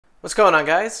What's going on,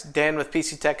 guys? Dan with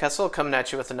PC Tech Hustle coming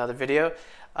at you with another video.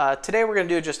 Today we're going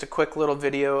to do just a quick little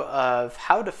video of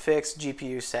how to fix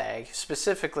GPU sag.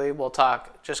 Specifically, we'll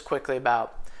talk just quickly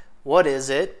about what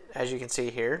is it, as you can see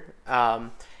here,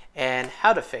 and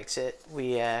how to fix it.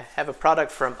 We have a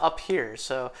product from UpHere,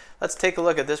 so let's take a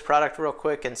look at this product real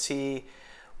quick and see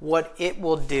what it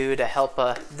will do to help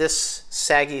this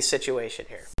saggy situation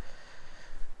here.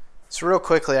 So real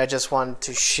quickly, I just wanted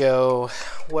to show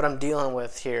what I'm dealing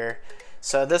with here.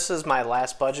 So this is my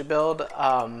last budget build,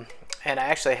 and I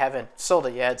actually haven't sold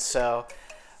it yet, so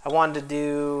I wanted to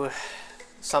do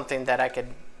something that I could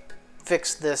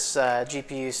fix this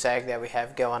GPU sag that we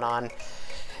have going on.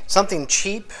 Something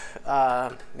cheap,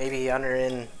 maybe under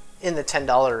in the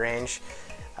 $10 range.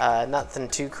 Nothing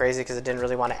too crazy because I didn't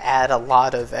really want to add a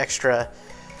lot of extra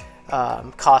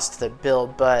cost to the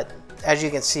build, but as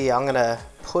you can see, I'm gonna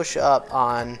push up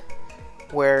on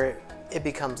where it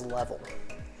becomes level.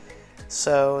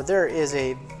 So there is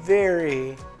a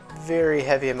very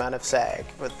heavy amount of sag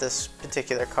with this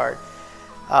particular card.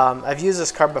 I've used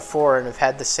this card before and have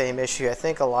had the same issue. I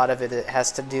think a lot of it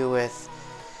has to do with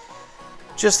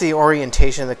just the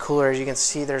orientation of the cooler. As you can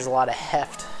see, there's a lot of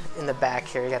heft in the back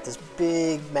here. You got this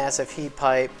big massive heat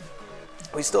pipe.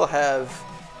 We still have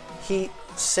heat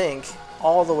sink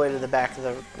all the way to the back of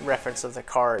the reference of the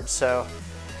card, so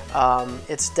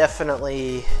it's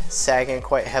definitely sagging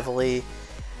quite heavily.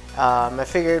 I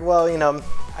figured, well, you know,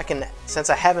 I can, since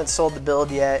I haven't sold the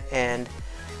build yet, and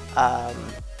I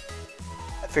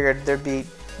figured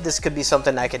this could be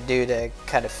something I could do to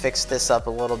kind of fix this up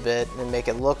a little bit and make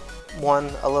it look, one,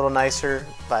 a little nicer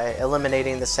by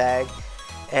eliminating the sag,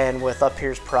 and with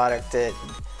UpHere's product,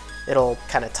 it'll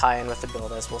kind of tie in with the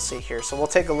build, as we'll see here. So we'll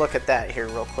take a look at that here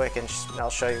real quick, and I'll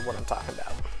show you what I'm talking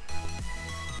about.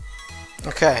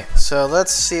 Okay, so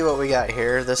let's see what we got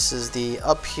here. This is the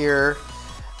UpHere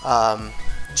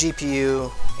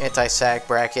GPU anti-sag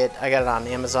bracket. I got it on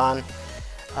Amazon.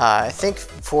 I think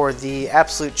for the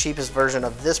absolute cheapest version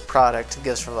of this product, it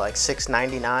goes for like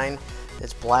 $6.99.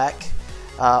 It's black.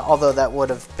 Although that would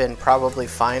have been probably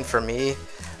fine for me,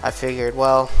 I figured,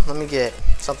 well, let me get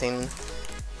something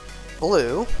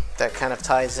blue that kind of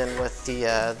ties in with the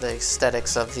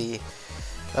aesthetics of the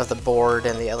board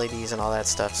and the LEDs and all that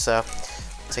stuff. So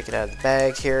take it out of the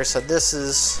bag here. So this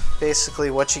is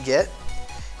basically what you get.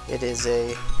 It is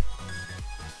a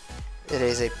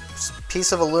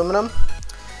piece of aluminum,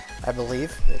 I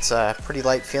believe. It's pretty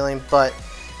light feeling, but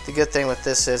the good thing with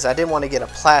this is I didn't want to get a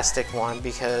plastic one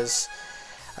because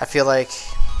I feel like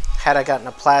had I gotten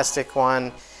a plastic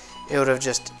one, it would have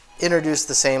just introduced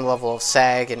the same level of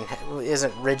sag and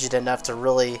isn't rigid enough to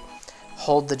really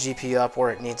hold the GPU up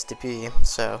where it needs to be.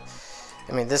 So,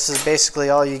 I mean, this is basically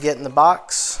all you get in the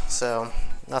box, so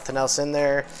nothing else in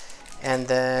there. And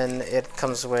then it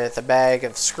comes with a bag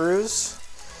of screws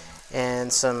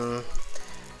and some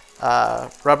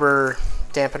rubber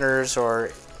dampeners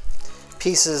or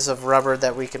pieces of rubber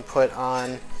that we can put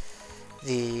on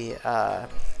the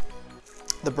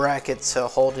bracket to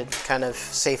hold it kind of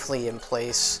safely in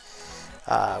place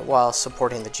while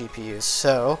supporting the GPUs.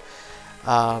 So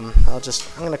I'm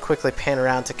going to quickly pan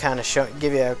around to kind of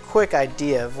give you a quick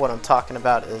idea of what I'm talking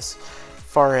about as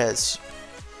far as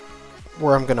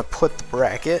where I'm going to put the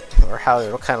bracket, or how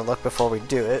it'll kind of look before we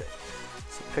do it.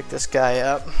 So pick this guy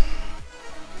up,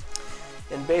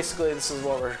 and basically this is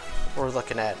what we're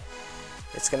looking at.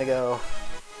 It's going to go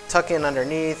tuck in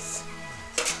underneath.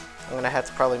 I'm going to have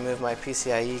to probably move my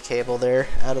PCIe cable there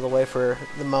out of the way for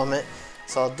the moment.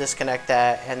 So I'll disconnect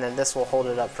that, and then this will hold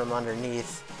it up from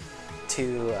underneath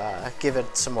to give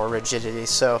it some more rigidity.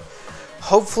 So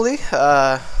hopefully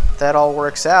that all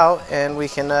works out and we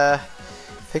can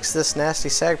fix this nasty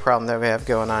sag problem that we have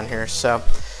going on here. So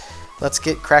let's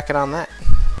get cracking on that.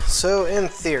 So in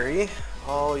theory,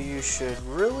 all you should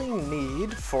really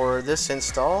need for this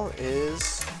install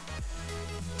is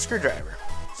a screwdriver.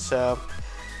 So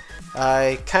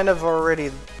I kind of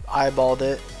already eyeballed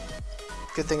it.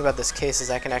 Good thing about this case is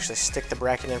I can actually stick the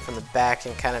bracket in from the back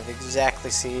and kind of exactly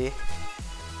see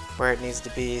where it needs to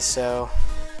be. So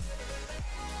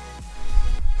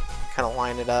kind of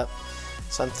line it up.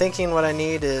 So I'm thinking what I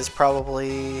need is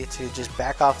probably to just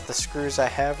back off the screws I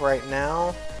have right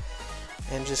now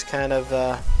and just kind of,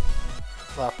 well,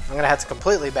 I'm going to have to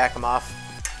completely back them off.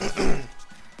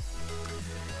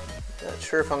 Not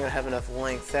sure if I'm going to have enough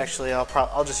length. Actually,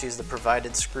 I'll just use the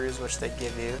provided screws, which they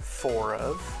give you 4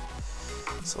 of.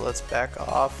 So let's back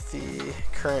off the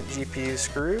current GPU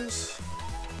screws.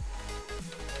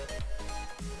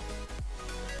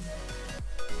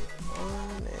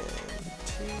 1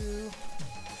 and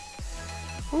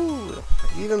 2. Ooh,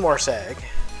 even more sag.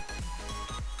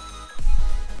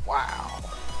 Wow.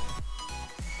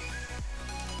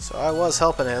 So I was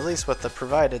helping at least with the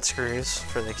provided screws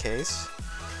for the case.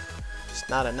 Just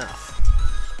not enough.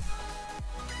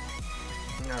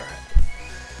 Alright.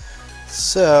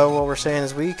 So what we're saying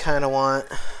is we kind of want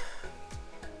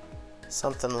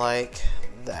something like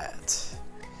that. So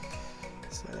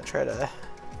I'm going to try to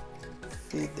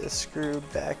feed this screw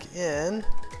back in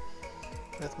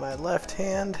with my left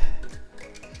hand.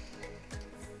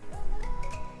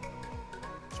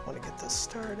 Just want to get this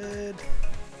started.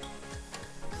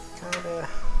 Kinda,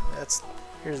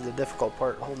 here's the difficult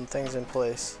part, holding things in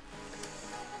place.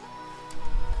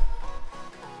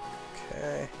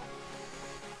 Okay,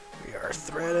 we are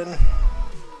threading.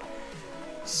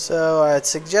 So I'd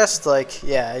suggest, like,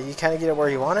 yeah, you kind of get it where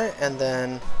you want it, and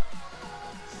then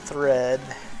thread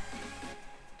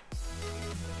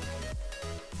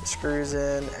the screws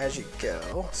in as you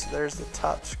go. So there's the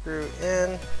top screw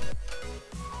in.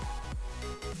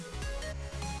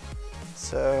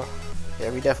 So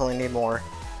yeah, we definitely need more.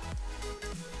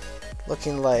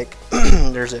 Looking like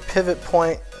there's a pivot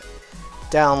point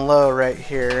down low right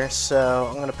here, so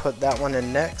I'm going to put that one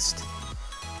in next.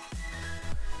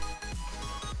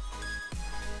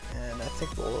 And I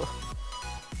think we'll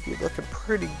be looking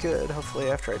pretty good,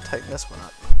 hopefully, after I tighten this one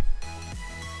up.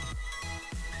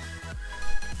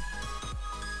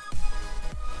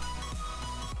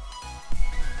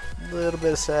 A little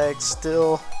bit of sag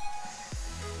still.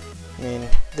 I mean,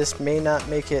 this may not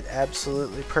make it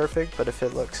absolutely perfect, but if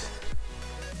it looks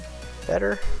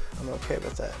better, I'm okay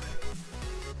with that.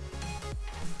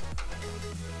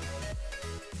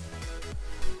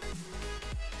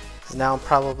 Now I'm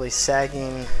probably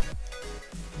sagging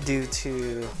due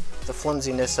to the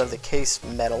flimsiness of the case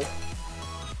metal,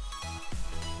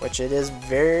 which it is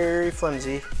very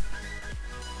flimsy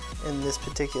in this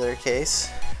particular case.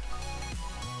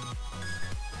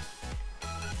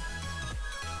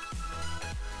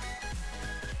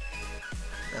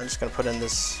 I'm just going to put in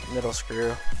this middle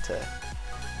screw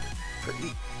for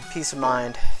peace of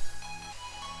mind.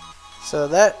 So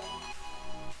that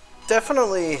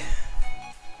definitely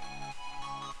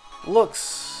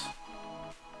looks,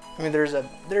 I mean, there's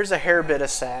a hair bit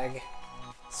of sag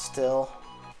still.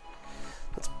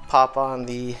 Let's pop on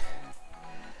the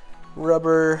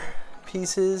rubber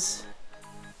pieces.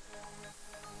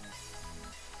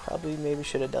 Probably maybe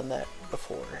should have done that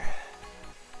before.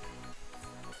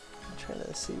 I'm trying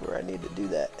to see where I need to do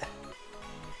that.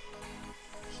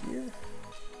 Here.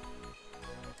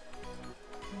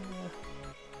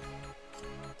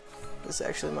 This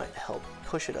actually might help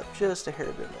push it up just a hair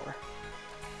bit more.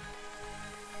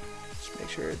 Just make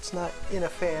sure it's not in a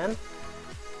fan.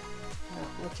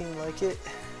 Not looking like it.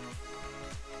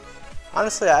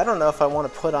 Honestly, I don't know if I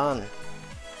want to put on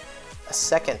a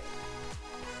second.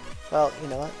 Well, you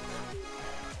know what?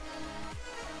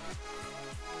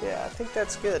 Yeah, I think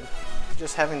that's good.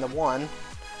 Just having the one.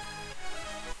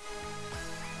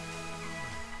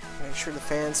 Make sure the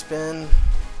fans spin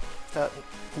without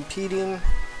impeding.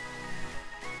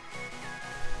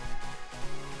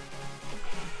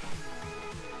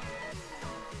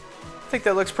 I think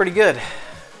that looks pretty good.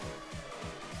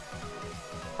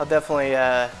 I'll definitely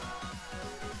get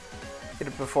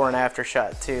a before and after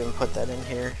shot too and put that in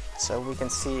here so we can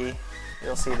see,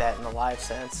 you'll see that in the live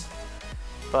sense.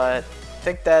 But I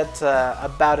think that's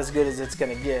about as good as it's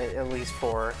going to get, at least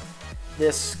for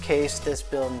this case, this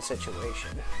build and situation.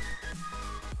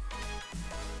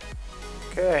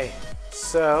 Okay,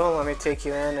 so let me take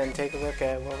you in and take a look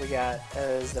at what we got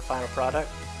as the final product.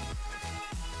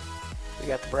 We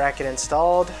got the bracket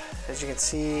installed. As you can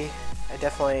see,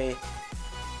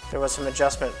 there was some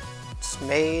adjustments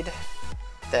made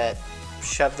that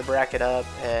shoved the bracket up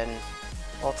and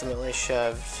ultimately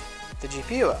shoved the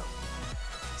GPU up.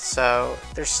 So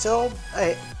there's still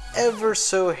a ever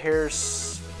so hair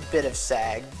bit of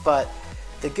sag, but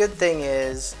the good thing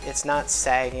is it's not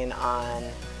sagging on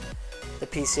the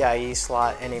PCIe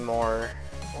slot anymore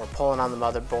or pulling on the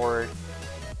motherboard,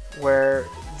 where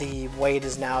the weight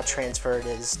is now transferred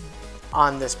is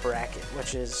on this bracket,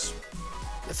 which is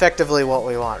effectively what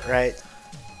we want, right?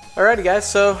 Alrighty guys,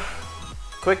 so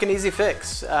quick and easy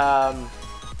fix.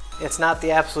 It's not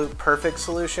the absolute perfect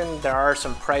solution. There are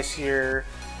some pricier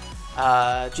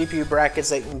GPU brackets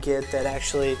that you can get that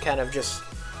actually kind of just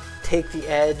take the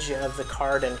edge of the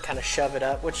card and kind of shove it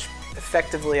up, which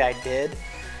effectively I did.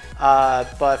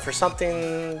 But for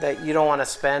something that you don't want to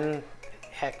spend,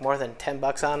 heck, more than 10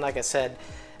 bucks on, like I said,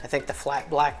 I think the flat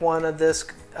black one of this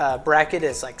bracket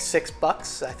is like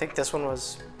 $6. I think this one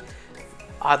was,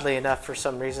 oddly enough, for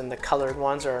some reason, the colored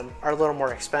ones are a little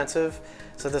more expensive.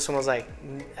 So this one was like,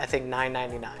 I think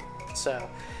 $9.99. So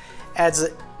adds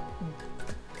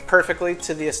perfectly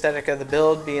to the aesthetic of the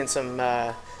build, being some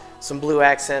blue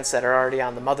accents that are already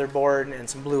on the motherboard and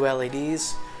some blue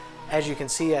LEDs. As you can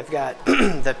see, I've got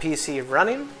the PC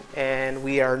running, and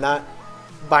we are not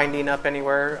binding up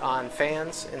anywhere on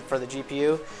fans and for the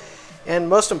GPU. And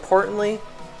most importantly,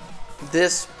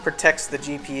 this protects the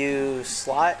GPU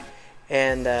slot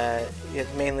and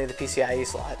mainly the PCIe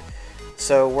slot.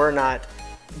 So we're not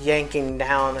yanking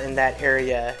down in that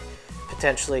area,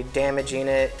 potentially damaging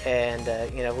it, and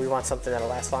you know, we want something that'll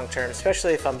last long term,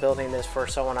 especially if I'm building this for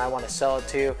someone I want to sell it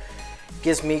to.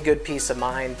 Gives me good peace of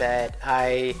mind that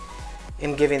I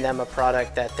am giving them a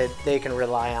product that they can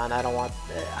rely on. I don't want,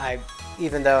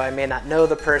 even though I may not know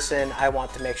the person, I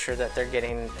want to make sure that they're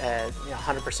getting a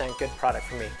 100% good product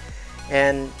from me.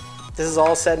 And this is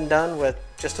all said and done with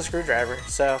just a screwdriver.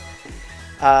 So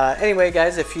anyway,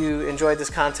 guys, if you enjoyed this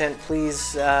content,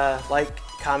 please like,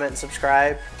 comment, and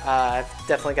subscribe. I've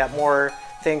definitely got more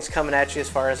things coming at you as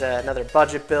far as another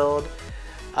budget build,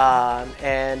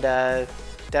 and I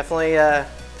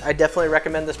definitely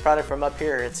recommend this product from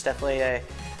UpHere. It's definitely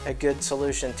a good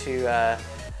solution to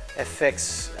a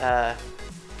fix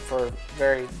for a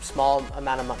very small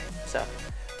amount of money. So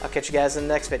I'll catch you guys in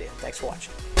the next video. Thanks for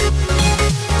watching.